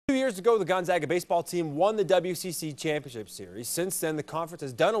years ago, the Gonzaga baseball team won the WCC championship series. Since then, the conference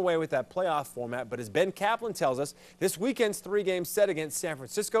has done away with that playoff format, but as Ben Kaplan tells us, this weekend's three-game set against San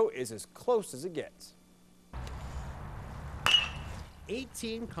Francisco is as close as it gets.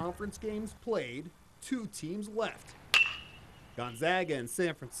 18 conference games played, 2 teams left. Gonzaga and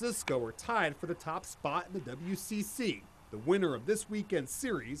San Francisco are tied for the top spot in the WCC. The winner of this weekend's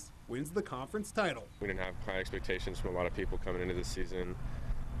series wins the conference title. We didn't have high expectations from a lot of people coming into this season,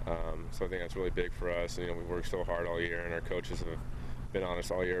 so I think that's really big for us. And, we worked so hard all year, and our coaches have been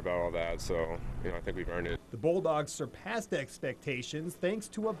honest all year about all that, so I think we've earned it. The Bulldogs surpassed expectations thanks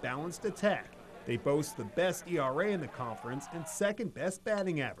to a balanced attack. They boast the best ERA in the conference and second best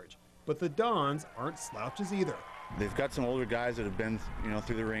batting average, but the Dons aren't slouches either. They've got some older guys that have been,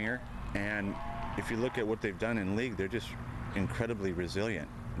 through the ringer, and if you look at what they've done in league, they're just incredibly resilient.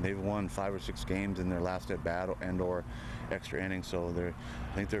 They've won 5 or 6 games in their last at bat and/or extra innings, so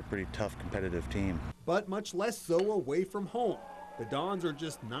I think they're a pretty tough, competitive team. But much less so away from home. The Dons are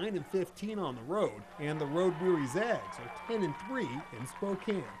just 9-15 on the road, and the road-weary Zags are 10-3 in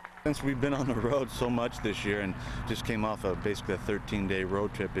Spokane. Since we've been on the road so much this year and just came off of basically a 13-day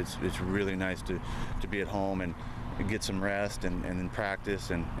road trip, it's really nice to be at home and get some rest and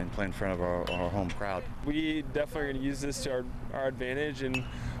practice and play in front of our home crowd. We definitely are going to use this to our advantage, and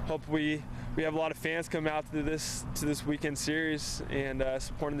hope we have a lot of fans come out to this weekend series and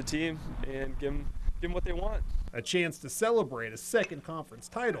supporting the team and give them what they want. A chance to celebrate a second conference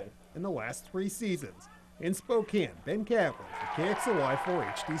title in the last 3 seasons. In Spokane, Ben Kaplan for KXLY 4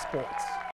 HD Sports.